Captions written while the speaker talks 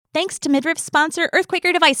Thanks to Midriff sponsor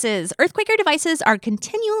Earthquaker Devices. Earthquaker Devices are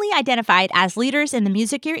continually identified as leaders in the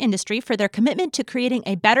music gear industry for their commitment to creating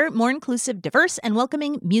a better, more inclusive, diverse, and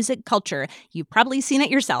welcoming music culture. You've probably seen it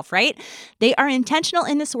yourself, right? They are intentional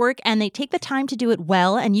in this work and they take the time to do it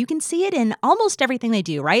well, and you can see it in almost everything they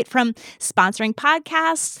do, right? From sponsoring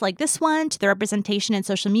podcasts like this one to their representation in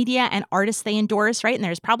social media and artists they endorse, right? And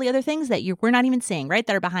there's probably other things that we're not even seeing, right?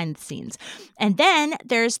 That are behind the scenes. And then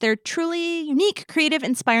there's their truly unique, creative,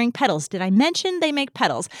 inspiring pedals. Did I mention they make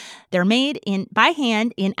pedals? They're made by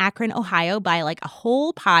hand in Akron, Ohio by like a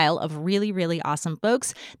whole pile of really, really awesome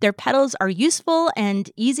folks. Their pedals are useful and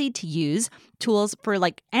easy to use tools for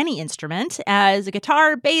like any instrument as a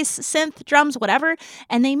guitar, bass, synth, drums, whatever.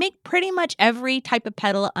 And they make pretty much every type of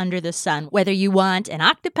pedal under the sun. Whether you want an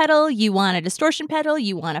octave pedal, you want a distortion pedal,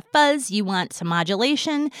 you want a fuzz, you want some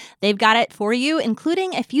modulation, they've got it for you,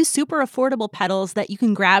 including a few super affordable pedals that you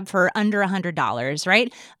can grab for under $100,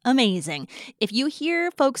 right? Amazing. If you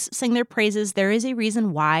hear folks sing their praises, there is a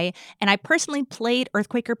reason why. And I personally played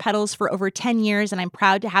Earthquaker pedals for over 10 years, and I'm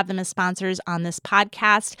proud to have them as sponsors on this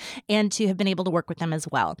podcast and to have been able to work with them as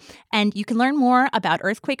well. And you can learn more about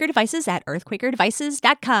Earthquaker Devices at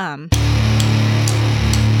earthquakerdevices.com.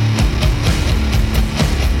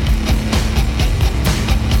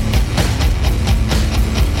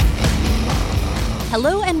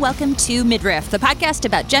 Hello and welcome to Midriff, the podcast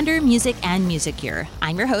about gender, music, and music gear.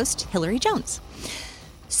 I'm your host, Hillary Jones.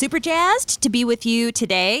 Super jazzed to be with you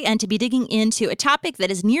today and to be digging into a topic that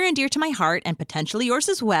is near and dear to my heart and potentially yours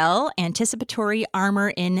as well, anticipatory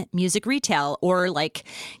armor in music retail, or like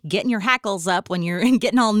getting your hackles up when you're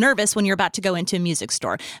getting all nervous when you're about to go into a music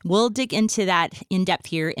store. We'll dig into that in depth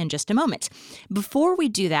here in just a moment. Before we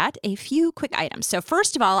do that, a few quick items. So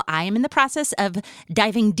first of all, I am in the process of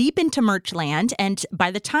diving deep into merch land, and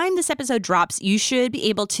by the time this episode drops, you should be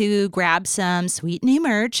able to grab some sweet new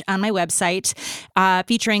merch on my website,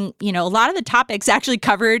 featuring, a lot of the topics actually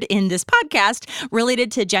covered in this podcast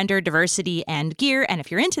related to gender diversity and gear. And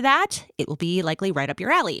if you're into that, it will be likely right up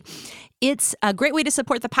your alley. It's a great way to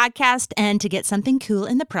support the podcast and to get something cool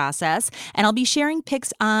in the process. And I'll be sharing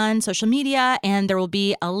pics on social media, and there will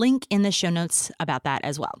be a link in the show notes about that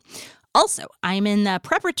as well. Also, I'm in the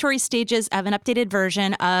preparatory stages of an updated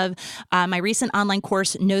version of my recent online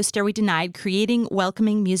course, No Stairway Denied, Creating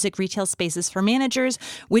Welcoming Music Retail Spaces for Managers,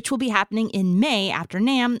 which will be happening in May after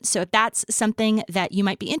NAMM. So if that's something that you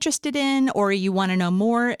might be interested in or you want to know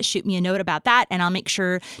more, shoot me a note about that, and I'll make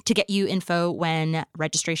sure to get you info when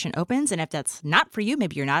registration opens. And if that's not for you,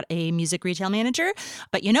 maybe you're not a music retail manager,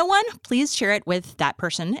 but you know one, please share it with that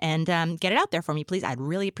person and get it out there for me, please. I'd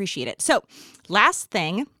really appreciate it. So last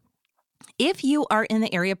thing, if you are in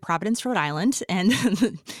the area of Providence, Rhode Island, and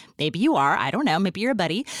maybe you are, I don't know, maybe you're a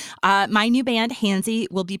buddy, my new band, Hansy,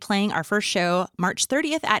 will be playing our first show March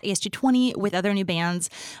 30th at ASG20 with other new bands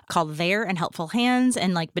called There and Helpful Hands.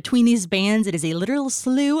 And like between these bands, it is a literal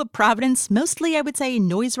slew of Providence, mostly, I would say,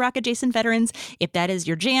 noise rock adjacent veterans, if that is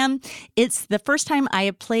your jam. It's the first time I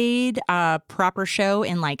have played a proper show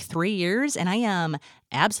in like 3 years, and I am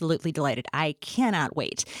absolutely delighted. I cannot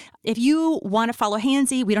wait. If you want to follow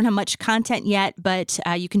Hansy, we don't have much content yet, but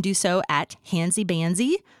you can do so at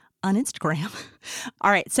HansyBanzy on Instagram.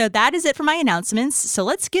 All right, so that is it for my announcements. So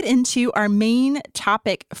let's get into our main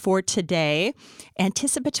topic for today,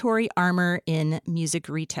 anticipatory armor in music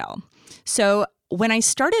retail. So when I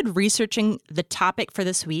started researching the topic for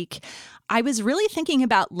this week, I was really thinking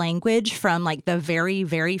about language from like the very,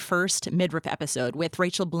 very first Midriff episode with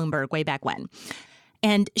Rachel Bloomberg way back when.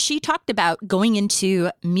 And she talked about going into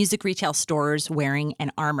music retail stores wearing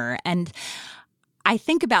an armor. And I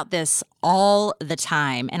think about this all the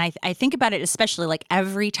time. And I think about it especially like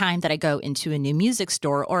every time that I go into a new music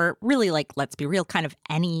store, or really like, let's be real, kind of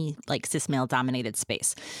any like cis male dominated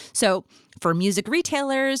space. So for music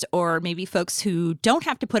retailers, or maybe folks who don't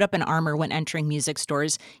have to put up an armor when entering music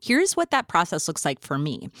stores, here's what that process looks like for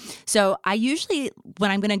me. So I usually,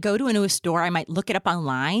 when I'm going to go to a new store, I might look it up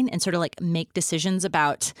online and sort of like make decisions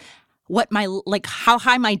about what my, like how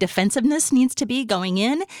high my defensiveness needs to be going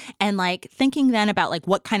in, and like thinking then about like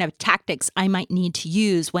what kind of tactics I might need to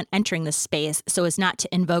use when entering this space so as not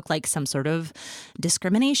to invoke like some sort of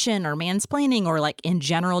discrimination or mansplaining, or like in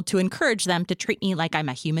general to encourage them to treat me like I'm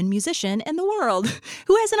a human musician in the world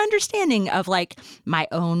who has an understanding of like my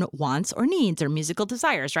own wants or needs or musical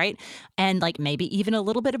desires, right? And like maybe even a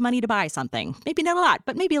little bit of money to buy something. Maybe not a lot,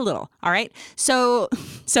 but maybe a little. All right. So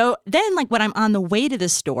then like when I'm on the way to the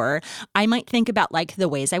store, I might think about like the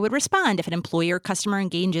ways I would respond if an employee or customer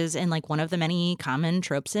engages in like one of the many common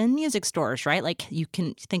tropes in music stores, right? Like you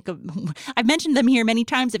can think of, I've mentioned them here many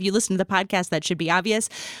times. If you listen to the podcast, that should be obvious.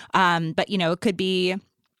 But it could be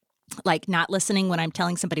like not listening when I'm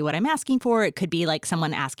telling somebody what I'm asking for. It could be like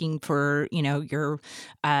someone asking for, your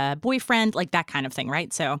boyfriend, like that kind of thing,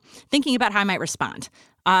 right? So thinking about how I might respond.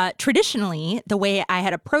 Traditionally, the way I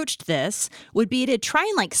had approached this would be to try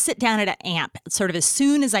and like sit down at an amp sort of as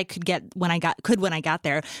soon as I could when I got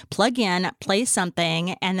there, plug in, play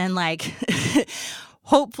something, and then like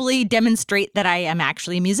hopefully demonstrate that I am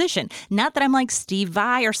actually a musician. Not that I'm like Steve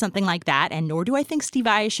Vai or something like that, and nor do I think Steve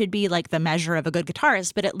Vai should be like the measure of a good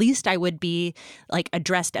guitarist, but at least I would be like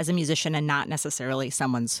addressed as a musician and not necessarily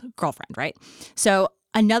someone's girlfriend, right? So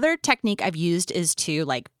another technique I've used is to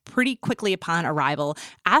like pretty quickly upon arrival,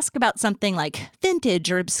 ask about something like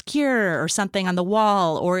vintage or obscure or something on the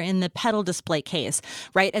wall or in the pedal display case,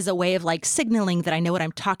 right? As a way of like signaling that I know what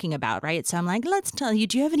I'm talking about, right? So I'm like, let's tell you,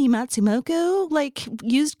 do you have any Matsumoto like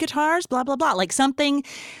used guitars, blah, blah, blah, like something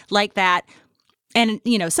like that. And,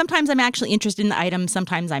 sometimes I'm actually interested in the item.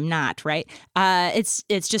 Sometimes I'm not, right?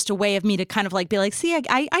 It's just a way of me to kind of like be like, see,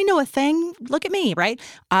 I know a thing. Look at me, right?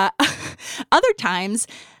 Other times,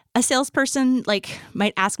 a salesperson like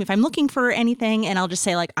might ask me if I'm looking for anything, and I'll just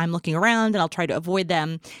say like, I'm looking around, and I'll try to avoid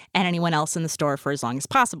them and anyone else in the store for as long as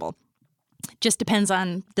possible. Just depends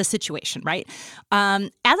on the situation, right? As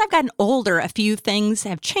I've gotten older, a few things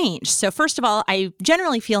have changed. So first of all, I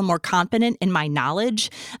generally feel more confident in my knowledge,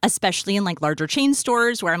 especially in like larger chain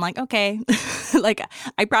stores where I'm like, okay, like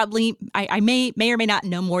I may or may not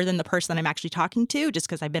know more than the person that I'm actually talking to just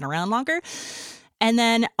because I've been around longer. And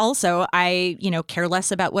then also I, care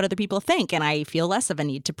less about what other people think, and I feel less of a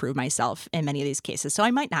need to prove myself in many of these cases. So I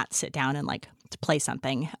might not sit down and like to play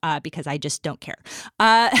something because I just don't care.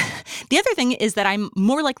 The other thing is that I'm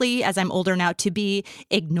more likely, as I'm older now, to be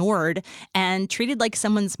ignored and treated like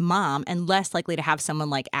someone's mom, and less likely to have someone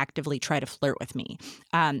like actively try to flirt with me.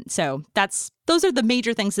 So those are the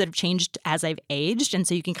major things that have changed as I've aged. And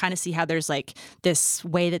so you can kind of see how there's like this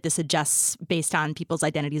way that this adjusts based on people's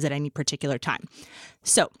identities at any particular time.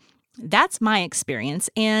 So that's my experience.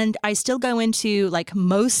 And I still go into like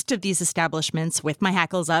most of these establishments with my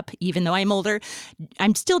hackles up, even though I'm older.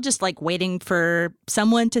 I'm still just like waiting for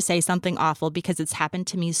someone to say something awful because it's happened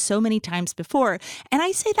to me so many times before. And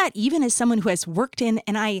I say that even as someone who has worked in,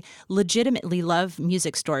 and I legitimately love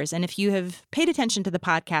music stores. And if you have paid attention to the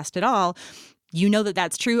podcast at all, you know that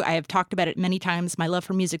that's true. I have talked about it many times, my love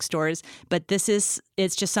for music stores, but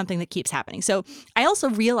it's just something that keeps happening. So I also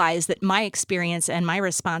realize that my experience and my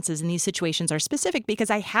responses in these situations are specific because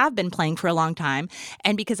I have been playing for a long time,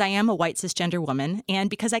 and because I am a white cisgender woman, and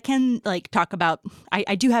because I can like talk about,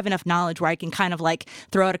 I do have enough knowledge where I can kind of like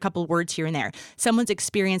throw out a couple words here and there. Someone's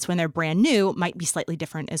experience when they're brand new might be slightly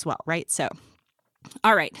different as well, right? So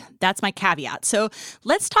all right, that's my caveat. So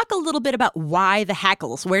let's talk a little bit about why the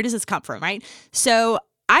hackles. Where does this come from, right? So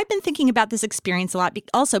I've been thinking about this experience a lot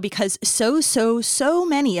also because so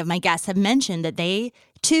many of my guests have mentioned that they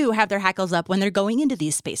too have their hackles up when they're going into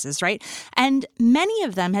these spaces, right? And many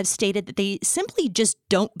of them have stated that they simply just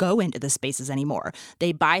don't go into the spaces anymore.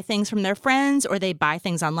 They buy things from their friends, or they buy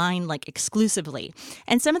things online like exclusively.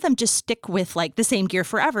 And some of them just stick with like the same gear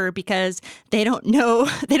forever because they don't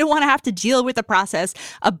want to have to deal with the process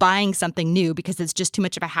of buying something new because it's just too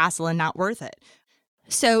much of a hassle and not worth it.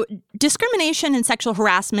 So discrimination and sexual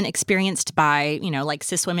harassment experienced by, like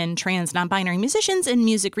cis women, trans, non-binary musicians in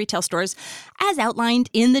music retail stores, as outlined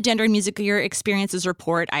in the Gender and Music Career Experiences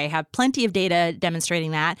Report. I have plenty of data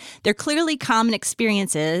demonstrating that. They're clearly common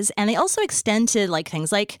experiences, and they also extend to like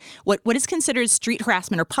things like what is considered street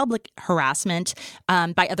harassment or public harassment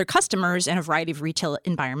by other customers in a variety of retail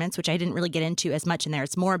environments, which I didn't really get into as much in there.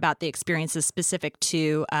 It's more about the experiences specific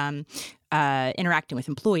to interacting with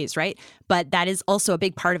employees, right? But that is also a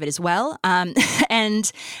big part of it as well. And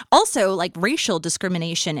also like racial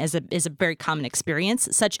discrimination is a very common experience,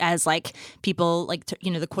 such as like people like,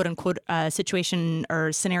 the quote unquote situation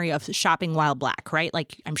or scenario of shopping while black, right?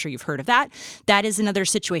 Like I'm sure you've heard of that. That is another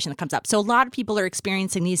situation that comes up. So a lot of people are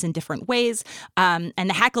experiencing these in different ways. And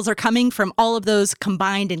the hackles are coming from all of those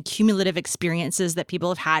combined and cumulative experiences that people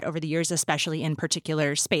have had over the years, especially in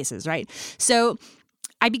particular spaces, right? So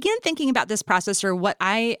I began thinking about this process, or what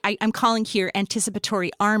I'm calling here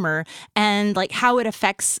anticipatory armor, and like how it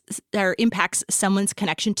affects or impacts someone's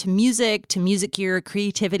connection to music gear,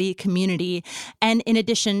 creativity, community, and in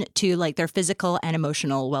addition to like their physical and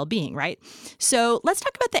emotional well-being, right? So let's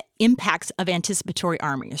talk about the impacts of anticipatory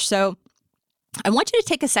armor. So I want you to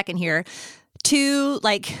take a second here to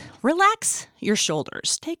like relax your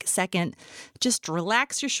shoulders. Take a second, just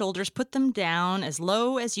relax your shoulders, put them down as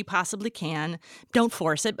low as you possibly can. Don't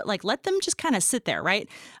force it, but like let them just kind of sit there, right?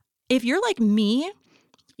 If you're like me,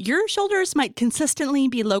 your shoulders might consistently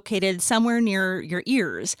be located somewhere near your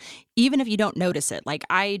ears, even if you don't notice it. Like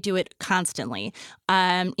I do it constantly.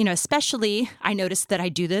 Especially I notice that I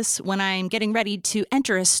do this when I'm getting ready to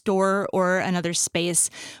enter a store or another space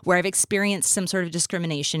where I've experienced some sort of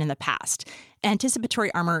discrimination in the past.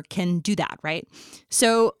 Anticipatory armor can do that, right?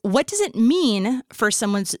 So what does it mean for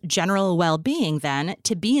someone's general well-being then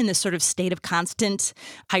to be in this sort of state of constant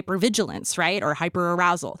hypervigilance, right? Or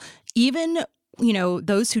hyperarousal? Even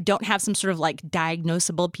those who don't have some sort of like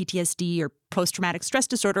diagnosable PTSD or post-traumatic stress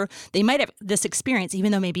disorder, they might have this experience,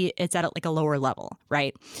 even though maybe it's at like a lower level,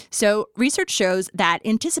 right? So research shows that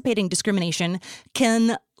anticipating discrimination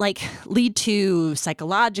can lead to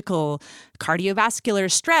psychological,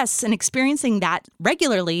 cardiovascular stress, and experiencing that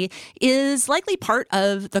regularly is likely part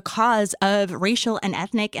of the cause of racial and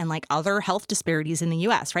ethnic and other health disparities in the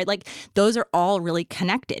US, right? Those are all really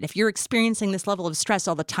connected. If you're experiencing this level of stress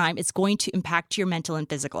all the time, it's going to impact your mental and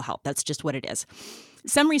physical health. That's just what it is.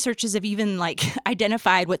 Some researchers have even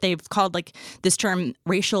identified what they've called this term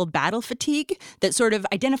racial battle fatigue that sort of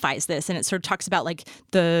identifies this. And it sort of talks about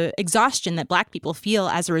the exhaustion that Black people feel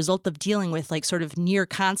as a result of dealing with sort of near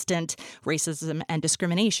constant racism and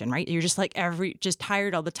discrimination, right? You're just just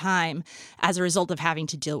tired all the time as a result of having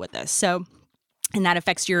to deal with this. So, and that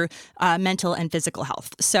affects your mental and physical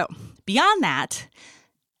health. So beyond that,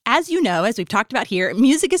 as you know, as we've talked about here,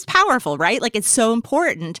 music is powerful, right? It's so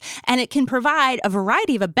important, and it can provide a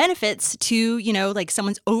variety of benefits to,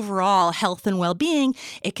 someone's overall health and well-being.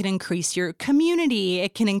 It can increase your community.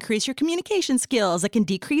 It can increase your communication skills. It can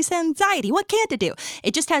decrease anxiety. What can't it do?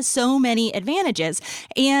 It just has so many advantages.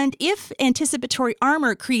 And if anticipatory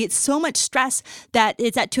armor creates so much stress that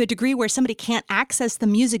it's to a degree where somebody can't access the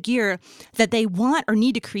music gear that they want or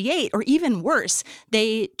need to create, or even worse,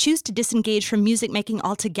 they choose to disengage from music making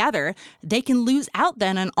altogether, they can lose out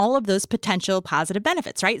then on all of those potential positive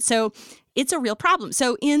benefits, right? So it's a real problem.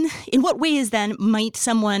 So in what ways then might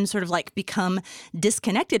someone sort of become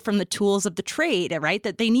disconnected from the tools of the trade, right,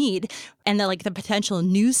 that they need, and the potential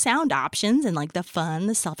new sound options and the fun,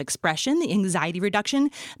 the self-expression, the anxiety reduction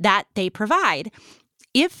that they provide,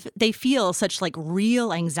 if they feel such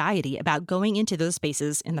real anxiety about going into those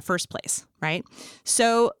spaces in the first place, right?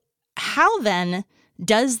 So how then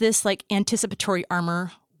does this anticipatory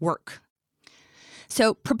armor work?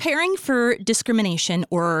 So preparing for discrimination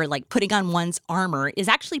or putting on one's armor is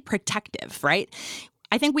actually protective, right?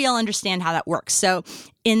 I think we all understand how that works. So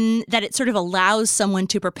in that it sort of allows someone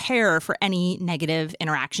to prepare for any negative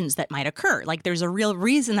interactions that might occur. There's a real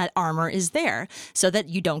reason that armor is there so that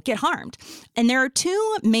you don't get harmed. And there are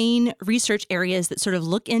two main research areas that sort of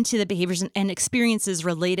look into the behaviors and experiences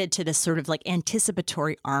related to this sort of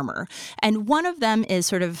anticipatory armor. And one of them is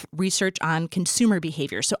sort of research on consumer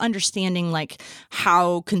behavior. So understanding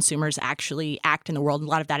how consumers actually act in the world. And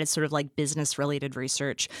a lot of that is sort of business related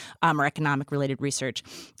research or economic related research.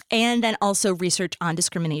 And then also research on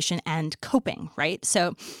discrimination and coping, right?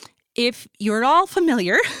 So if you're all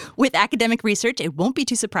familiar with academic research, it won't be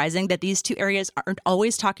too surprising that these two areas aren't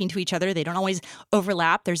always talking to each other. They don't always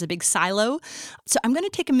overlap. There's a big silo. So I'm going to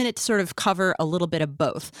take a minute to sort of cover a little bit of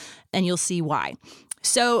both, and you'll see why.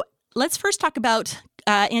 So let's first talk about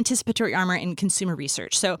anticipatory armor in consumer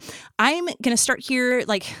research. So I'm going to start here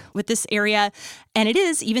with this area. And it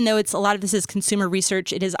is, even though a lot of this is consumer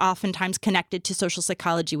research, it is oftentimes connected to social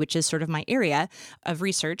psychology, which is sort of my area of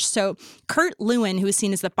research. So Kurt Lewin, who is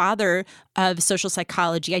seen as the father of social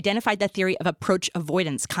psychology, identified the theory of approach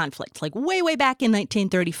avoidance conflict, way, way back in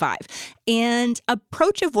 1935. And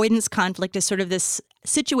approach avoidance conflict is sort of this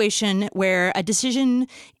situation where a decision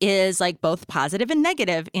is both positive and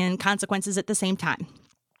negative in consequences at the same time.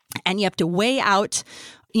 And you have to weigh out,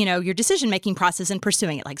 your decision-making process and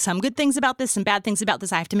pursuing it. Some good things about this, some bad things about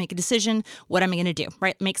this. I have to make a decision. What am I going to do?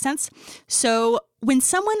 Right? Makes sense? So when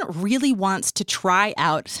someone really wants to try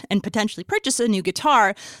out and potentially purchase a new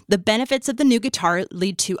guitar, the benefits of the new guitar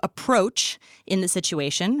lead to approach in the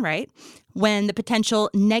situation, right? When the potential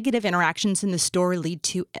negative interactions in the store lead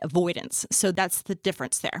to avoidance. So that's the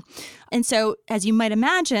difference there. And so, as you might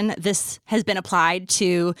imagine, this has been applied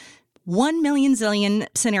to 1 million zillion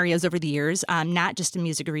scenarios over the years, not just in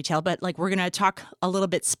music or retail, but we're going to talk a little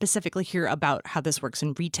bit specifically here about how this works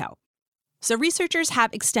in retail. So researchers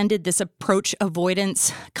have extended this approach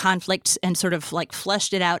avoidance conflict and sort of like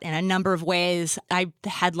fleshed it out in a number of ways. I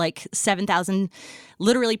had like 7,000,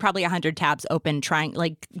 literally probably 100 tabs open trying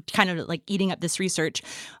like kind of like eating up this research.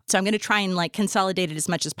 So I'm going to try and like consolidate it as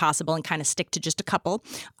much as possible and kind of stick to just a couple.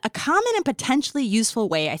 A common and potentially useful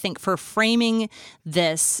way, I think, for framing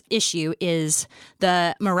this issue is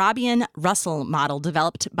the Mehrabian-Russell model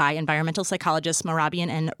developed by environmental psychologists Mehrabian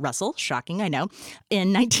and Russell, shocking, I know,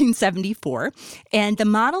 in 1974. And the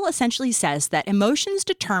model essentially says that emotions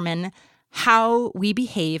determine how we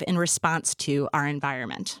behave in response to our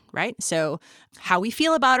environment, right? So how we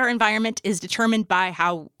feel about our environment is determined by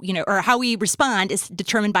how, or how we respond is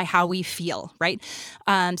determined by how we feel, right?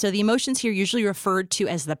 So the emotions here usually referred to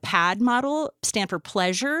as the PAD model stand for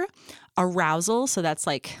pleasure, arousal. So that's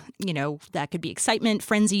like, that could be excitement,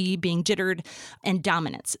 frenzy, being jittered, and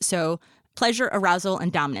dominance. So pleasure, arousal,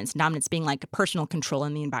 and dominance. Dominance being like personal control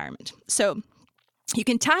in the environment. So you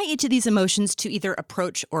can tie each of these emotions to either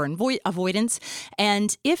approach or avoidance.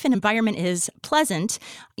 And if an environment is pleasant,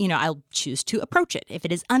 I'll choose to approach it. If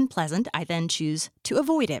it is unpleasant, I then choose to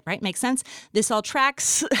avoid it, right? Makes sense? This all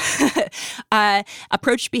tracks.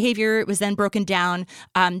 Approach behavior was then broken down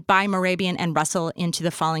by Mehrabian and Russell into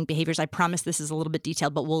the following behaviors. I promise this is a little bit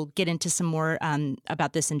detailed, but we'll get into some more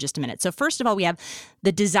about this in just a minute. So first of all, we have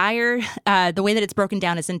the desire. The way that it's broken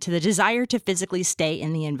down is into the desire to physically stay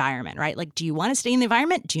in the environment, right? Like, do you want to stay in the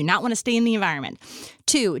environment? Do you not want to stay in the environment?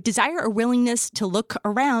 2, desire or willingness to look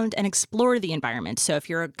around and explore the environment. So if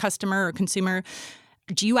you're a customer or consumer,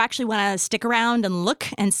 do you actually want to stick around and look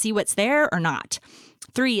and see what's there or not?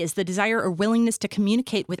 3 is the desire or willingness to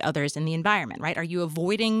communicate with others in the environment, right? Are you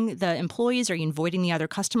avoiding the employees? Are you avoiding the other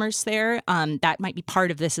customers there? That might be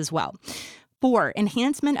part of this as well. 4,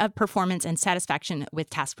 enhancement of performance and satisfaction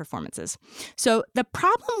with task performances. So the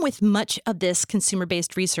problem with much of this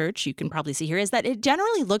consumer-based research, you can probably see here, is that it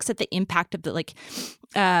generally looks at the impact of the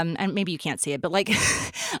and maybe you can't see it, but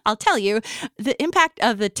I'll tell you, the impact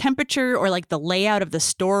of the temperature or like the layout of the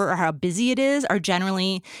store or how busy it is are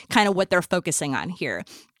generally kind of what they're focusing on here.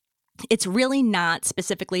 It's really not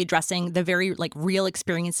specifically addressing the very real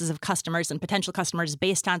experiences of customers and potential customers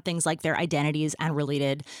based on things like their identities and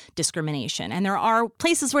related discrimination. And there are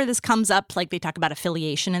places where this comes up, like they talk about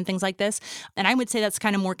affiliation and things like this. And I would say that's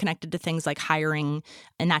kind of more connected to things like hiring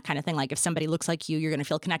and that kind of thing. Like if somebody looks like you, you're going to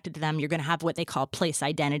feel connected to them. You're going to have what they call place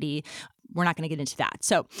identity. We're not going to get into that.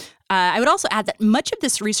 So I would also add that much of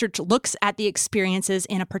this research looks at the experiences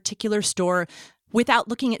in a particular store without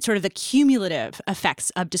looking at sort of the cumulative effects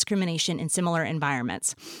of discrimination in similar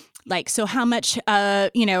environments. So how much,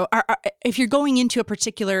 if you're going into a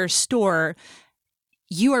particular store,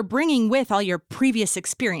 you are bringing with all your previous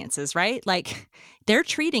experiences, right? They're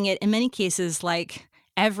treating it in many cases like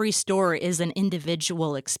every store is an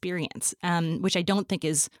individual experience, which I don't think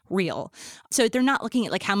is real. So they're not looking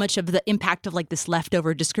at how much of the impact of this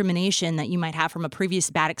leftover discrimination that you might have from a previous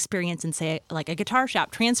bad experience and say a guitar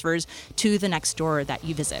shop transfers to the next store that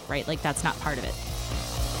you visit, right? That's not part of it.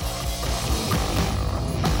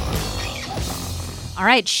 All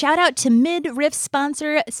right, shout out to mid-riff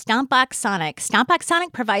sponsor Stompbox Sonic. Stompbox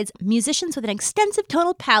Sonic provides musicians with an extensive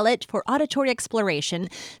tonal palette for auditory exploration.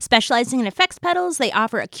 Specializing in effects pedals, they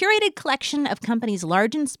offer a curated collection of companies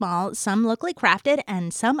large and small, some locally crafted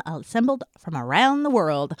and some assembled from around the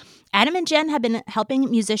world. Adam and Jen have been helping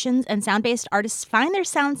musicians and sound-based artists find their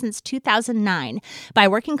sound since 2009. By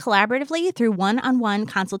working collaboratively through one-on-one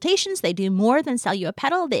consultations, they do more than sell you a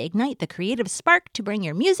pedal. They ignite the creative spark to bring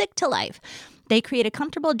your music to life. They create a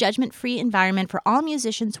comfortable, judgment-free environment for all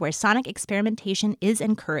musicians where sonic experimentation is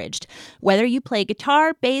encouraged. Whether you play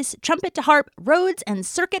guitar, bass, trumpet to harp, Rhodes, and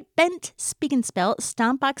circuit bent speak and spell,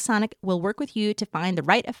 Stompbox Sonic will work with you to find the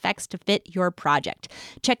right effects to fit your project.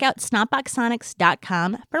 Check out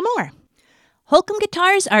stompboxsonics.com for more. Holcomb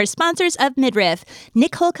Guitars are sponsors of Midriff.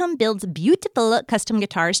 Nick Holcomb builds beautiful custom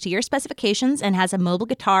guitars to your specifications and has a mobile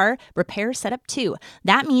guitar repair setup too.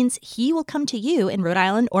 That means he will come to you in Rhode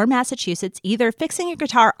Island or Massachusetts, either fixing your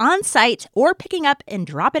guitar on site or picking up and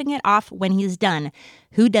dropping it off when he's done.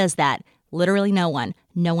 Who does that? Literally no one.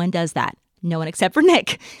 No one does that. No one except for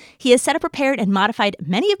Nick. He has set up, repaired, and modified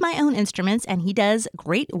many of my own instruments, and he does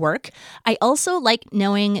great work. I also like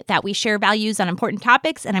knowing that we share values on important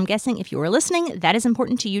topics, and I'm guessing if you are listening, that is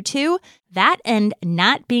important to you too. That and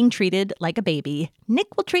not being treated like a baby. Nick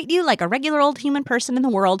will treat you like a regular old human person in the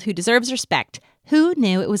world who deserves respect. Who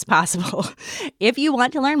knew it was possible? If you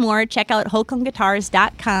want to learn more, check out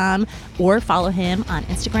holcombguitars.com or follow him on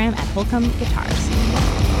Instagram at holcombguitars.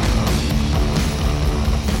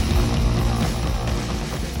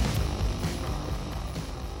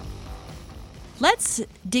 let's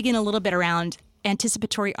dig in a little bit around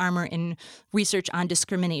anticipatory armor in research on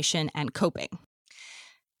discrimination and coping.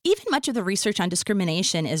 Even much of the research on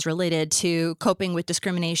discrimination is related to coping with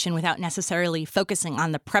discrimination without necessarily focusing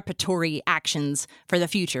on the preparatory actions for the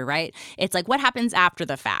future, right? It's like what happens after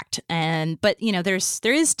the fact. But there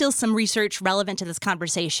is still some research relevant to this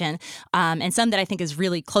conversation, and some that I think is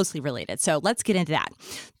really closely related. So let's get into that.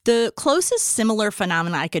 The closest similar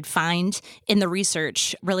phenomena I could find in the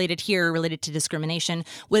research related to discrimination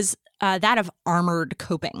was that of armored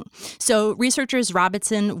coping. So researchers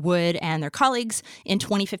Robinson, Wood, and their colleagues in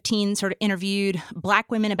 2015 sort of interviewed Black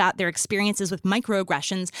women about their experiences with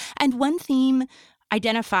microaggressions. And one theme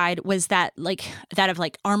identified was that of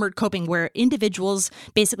armored coping, where individuals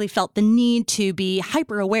basically felt the need to be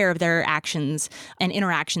hyper aware of their actions and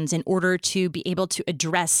interactions in order to be able to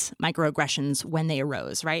address microaggressions when they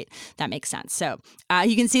arose, right? That makes sense. So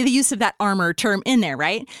you can see the use of that armor term in there,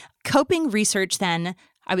 right? Coping research then,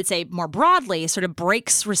 I would say more broadly, sort of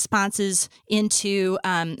breaks responses into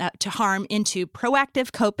to harm into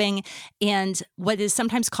proactive coping and what is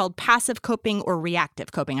sometimes called passive coping or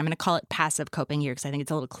reactive coping. I'm going to call it passive coping here because I think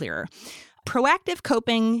it's a little clearer. Proactive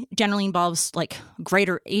coping generally involves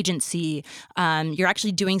greater agency. You're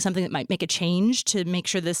actually doing something that might make a change to make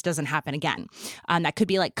sure this doesn't happen again. That could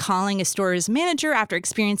be like calling a store's manager after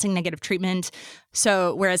experiencing negative treatment.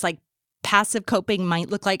 So whereas passive coping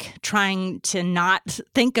might look like trying to not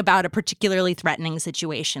think about a particularly threatening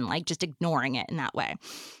situation, like just ignoring it in that way.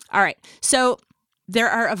 All right. So there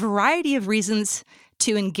are a variety of reasons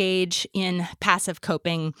to engage in passive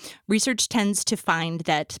coping. Research tends to find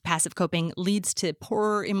that passive coping leads to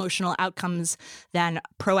poorer emotional outcomes than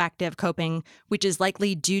proactive coping, which is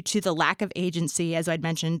likely due to the lack of agency, as I'd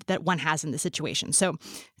mentioned, that one has in the situation. So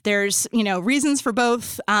there's, reasons for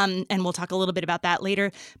both, and we'll talk a little bit about that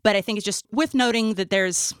later. But I think it's just worth noting that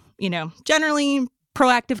there's, generally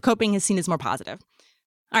proactive coping is seen as more positive.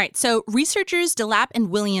 All right, so researchers DeLapp and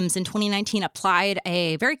Williams in 2019 applied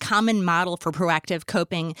a very common model for proactive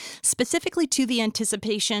coping, specifically to the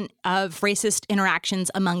anticipation of racist interactions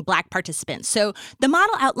among Black participants. So the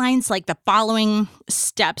model outlines the following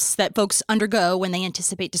steps that folks undergo when they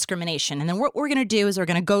anticipate discrimination. And then what we're going to do is we're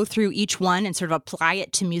going to go through each one and sort of apply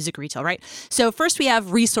it to music retail, right? So first we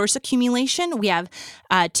have resource accumulation. We have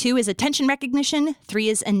 2 is attention recognition, 3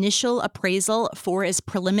 is initial appraisal, 4 is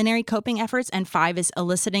preliminary coping efforts, and 5 is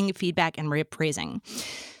eliciting feedback and reappraising.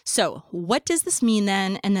 So what does this mean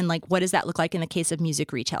then? And then what does that look like in the case of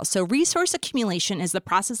music retail? So resource accumulation is the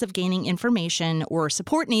process of gaining information or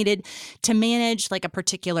support needed to manage a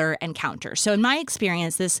particular encounter. So in my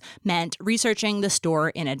experience, this meant researching the store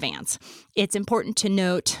in advance. It's important to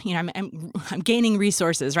note, I'm gaining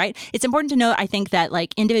resources, right? It's important to note, I think, that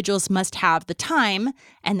individuals must have the time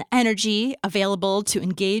and the energy available to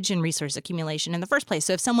engage in resource accumulation in the first place.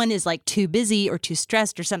 So if someone is too busy or too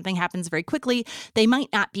stressed or something happens very quickly, they might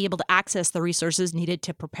not be able to access the resources needed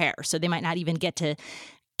to prepare. So they might not even get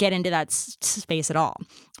into that space at all,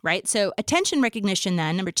 right? So attention recognition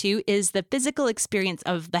then, number 2, is the physical experience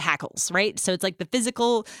of the hackles, right? So it's the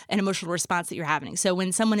physical and emotional response that you're having. So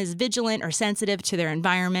when someone is vigilant or sensitive to their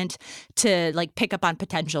environment to pick up on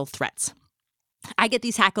potential threats. I get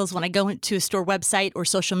these hackles when I go into a store website or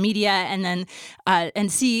social media and then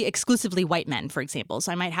and see exclusively white men, for example.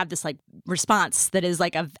 So I might have this response that is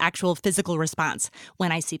an actual physical response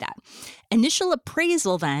when I see that. Initial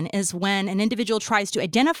appraisal then is when an individual tries to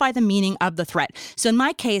identify the meaning of the threat. So in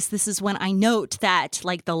my case, this is when I note that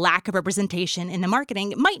the lack of representation in the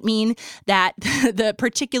marketing might mean that the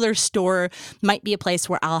particular store might be a place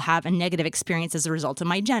where I'll have a negative experience as a result of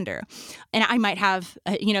my gender. And I might have,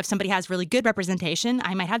 if somebody has really good representation,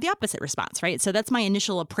 I might have the opposite response, right? So that's my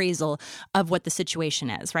initial appraisal of what the situation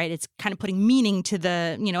is, right? It's kind of putting meaning to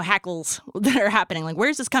the, hackles that are happening.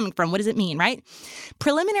 Where's this coming from? What does it mean, right?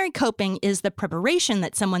 Preliminary coping is the preparation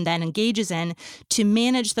that someone then engages in to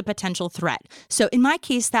manage the potential threat. So in my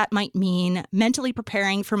case, that might mean mentally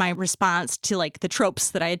preparing for my response to the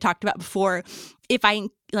tropes that I had talked about before. If I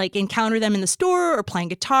encounter them in the store or playing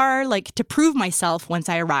guitar, to prove myself once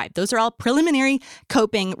I arrive. Those are all preliminary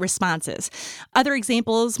coping responses. Other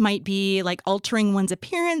examples might be altering one's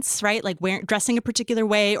appearance, right? Dressing a particular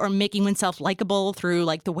way or making oneself likable through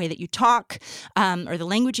the way that you talk or the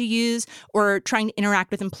language you use, or trying to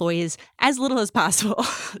interact with employees as little as possible.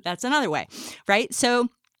 That's another way, right? So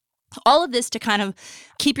all of this to kind of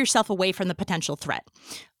keep yourself away from the potential threat.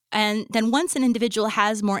 And then once an individual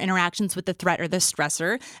has more interactions with the threat or the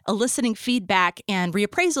stressor, eliciting feedback and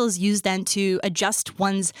reappraisal is used then to adjust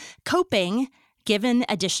one's coping given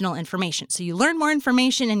additional information. So you learn more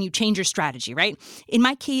information and you change your strategy, right? In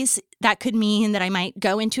my case, that could mean that I might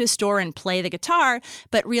go into a store and play the guitar,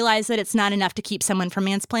 but realize that it's not enough to keep someone from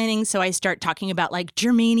mansplaining. So I start talking about like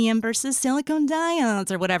germanium versus silicone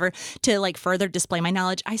diodes or whatever to like further display my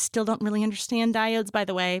knowledge. I still don't really understand diodes, by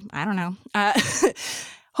the way. I don't know.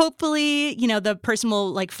 Hopefully, the person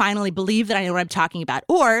will like finally believe that I know what I'm talking about.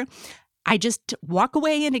 Or I just walk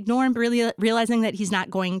away and ignore him, really realizing that he's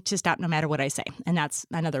not going to stop no matter what I say. And that's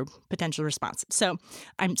another potential response. So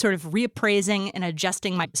I'm sort of reappraising and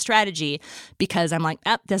adjusting my strategy because I'm like,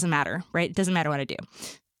 doesn't matter, right? It doesn't matter what I do.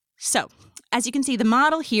 So as you can see, the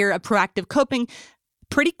model here of proactive coping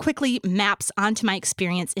pretty quickly maps onto my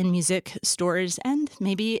experience in music stores, and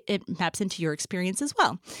maybe it maps into your experience as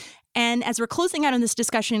well. And as we're closing out on this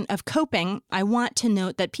discussion of coping, I want to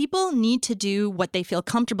note that people need to do what they feel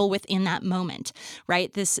comfortable with in that moment,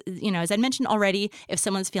 right? This, as I mentioned already, if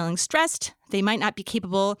someone's feeling stressed, they might not be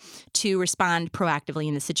capable to respond proactively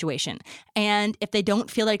in the situation. And if they don't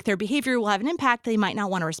feel like their behavior will have an impact, they might not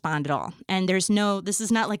want to respond at all. And this is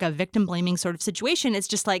not like a victim blaming sort of situation. It's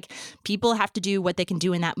just like people have to do what they can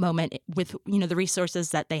do in that moment with, the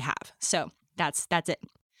resources that they have. So that's it.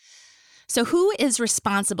 So who is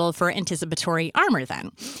responsible for anticipatory armor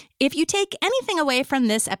then? If you take anything away from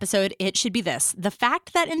this episode, it should be this. The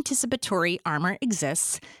fact that anticipatory armor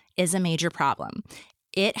exists is a major problem.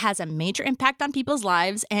 It has a major impact on people's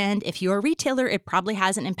lives, and if you're a retailer, it probably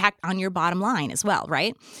has an impact on your bottom line as well,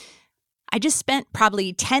 right? I just spent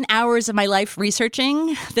probably 10 hours of my life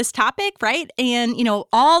researching this topic, right? And,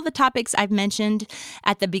 all the topics I've mentioned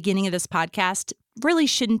at the beginning of this podcast really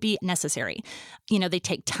shouldn't be necessary. They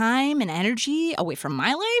take time and energy away from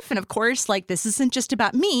my life. And of course, this isn't just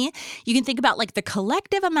about me. You can think about the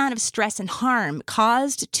collective amount of stress and harm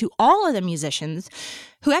caused to all of the musicians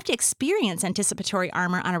who have to experience anticipatory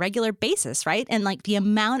armor on a regular basis, right? And the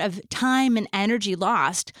amount of time and energy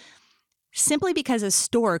lost simply because a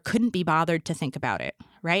store couldn't be bothered to think about it,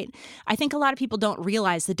 right? I think a lot of people don't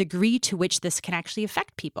realize the degree to which this can actually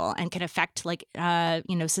affect people and can affect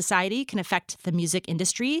society, can affect the music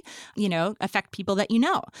industry, affect people that you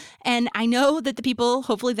know. And I know that the people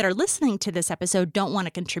hopefully that are listening to this episode don't want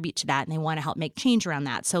to contribute to that and they want to help make change around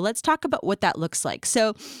that. So let's talk about what that looks like.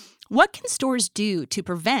 So what can stores do to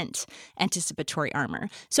prevent anticipatory armor?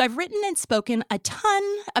 So I've written and spoken a ton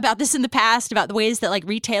about this in the past, about the ways that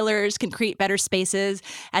retailers can create better spaces.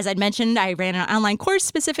 As I'd mentioned, I ran an online course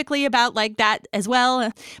specifically about that as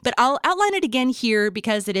well. But I'll outline it again here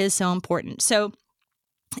because it is so important. So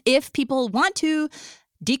if people want to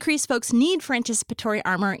decrease folks' need for anticipatory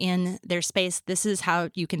armor in their space, this is how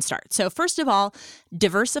you can start. So first of all,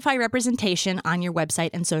 diversify representation on your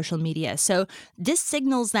website and social media. So this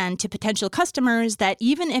signals then to potential customers that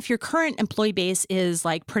even if your current employee base is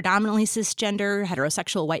predominantly cisgender,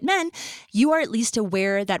 heterosexual white men, you are at least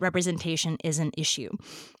aware that representation is an issue.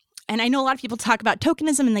 And I know a lot of people talk about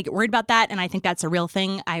tokenism and they get worried about that, and I think that's a real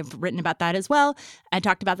thing. I've written about that as well. I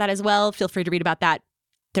talked about that as well. Feel free to read about that.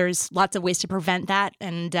 There's lots of ways to prevent that.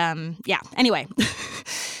 And anyway.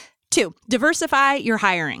 2, diversify your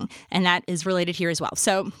hiring. And that is related here as well.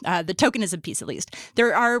 So the tokenism piece, at least.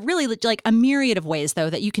 There are really a myriad of ways, though,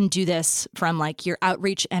 that you can do this, from your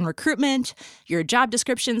outreach and recruitment, your job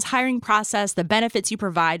descriptions, hiring process, the benefits you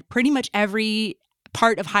provide. Pretty much every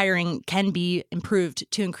part of hiring can be improved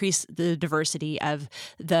to increase the diversity of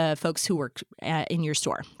the folks who work in your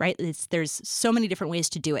store, right? There's so many different ways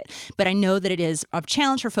to do it. But I know that it is a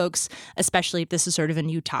challenge for folks, especially if this is sort of a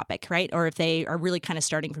new topic, right? Or if they are really kind of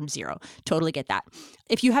starting from zero. Totally get that.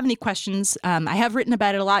 If you have any questions, I have written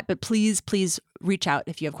about it a lot, but please reach out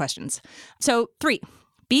if you have questions. So 3,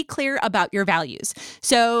 be clear about your values.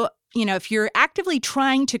 So if you're actively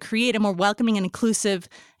trying to create a more welcoming and inclusive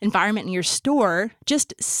environment in your store,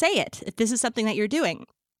 just say it if this is something that you're doing.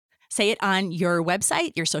 Say it on your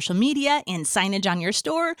website, your social media, and signage on your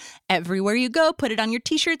store. Everywhere you go, put it on your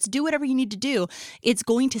t-shirts, do whatever you need to do. It's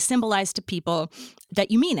going to symbolize to people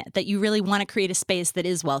that you mean it, that you really want to create a space that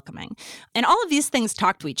is welcoming. And all of these things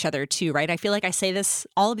talk to each other too, right? I feel like I say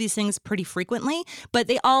all of these things pretty frequently, but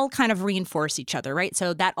they all kind of reinforce each other, right?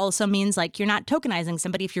 So that also means you're not tokenizing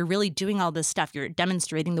somebody. If you're really doing all this stuff, you're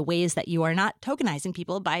demonstrating the ways that you are not tokenizing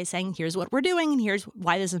people by saying, here's what we're doing and here's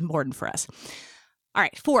why this is important for us. All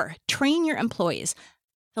right, 4, train your employees.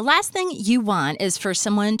 The last thing you want is for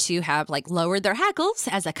someone to have lowered their hackles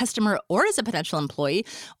as a customer or as a potential employee,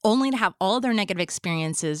 only to have all their negative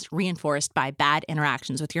experiences reinforced by bad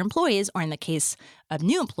interactions with your employees, or in the case of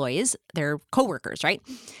new employees, their coworkers, right?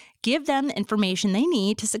 give them the information they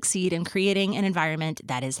need to succeed in creating an environment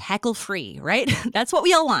that is heckle-free, right? That's what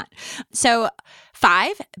we all want. So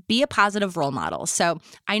 5, be a positive role model. So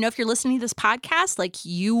I know if you're listening to this podcast, like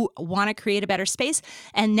you want to create a better space,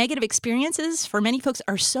 and negative experiences for many folks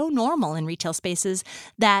are so normal in retail spaces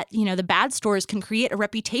that, the bad stores can create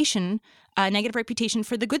a negative reputation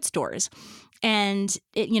for the good stores. And,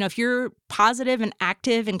 if you're positive and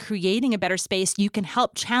active in creating a better space, you can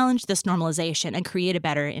help challenge this normalization and create a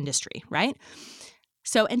better industry, right?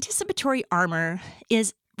 So anticipatory armor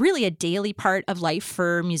is really a daily part of life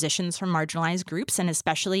for musicians from marginalized groups, and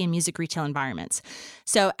especially in music retail environments.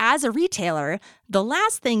 So as a retailer, the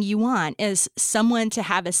last thing you want is someone to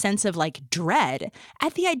have a sense of dread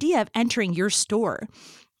at the idea of entering your store.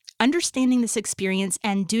 Understanding this experience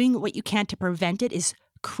and doing what you can to prevent it is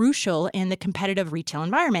crucial in the competitive retail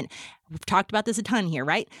environment. We've talked about this a ton here,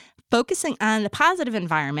 right? Focusing on the positive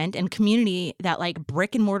environment and community that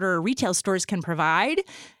brick and mortar retail stores can provide,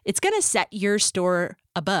 it's going to set your store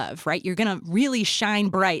above, right? You're going to really shine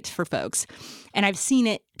bright for folks. And I've seen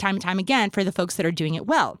it time and time again for the folks that are doing it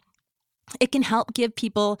well. It can help give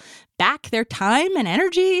people back their time and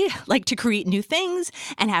energy, to create new things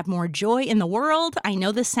and have more joy in the world. I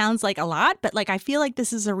know this sounds like a lot, but I feel like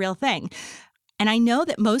this is a real thing. And I know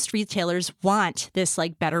that most retailers want this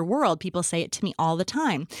better world. People say it to me all the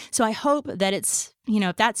time. So I hope that it's,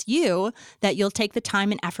 if that's you, that you'll take the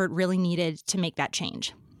time and effort really needed to make that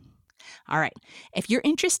change. All right. If you're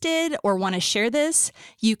interested or want to share this,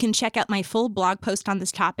 you can check out my full blog post on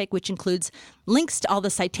this topic, which includes links to all the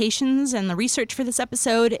citations and the research for this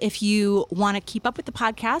episode. If you want to keep up with the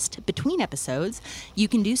podcast between episodes, you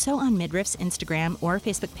can do so on Midriff's Instagram or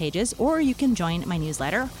Facebook pages, or you can join my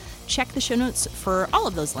newsletter. Check the show notes for all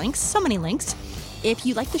of those links. So many links. If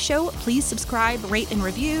you like the show, please subscribe, rate, and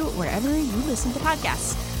review wherever you listen to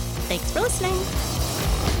podcasts. Thanks for listening.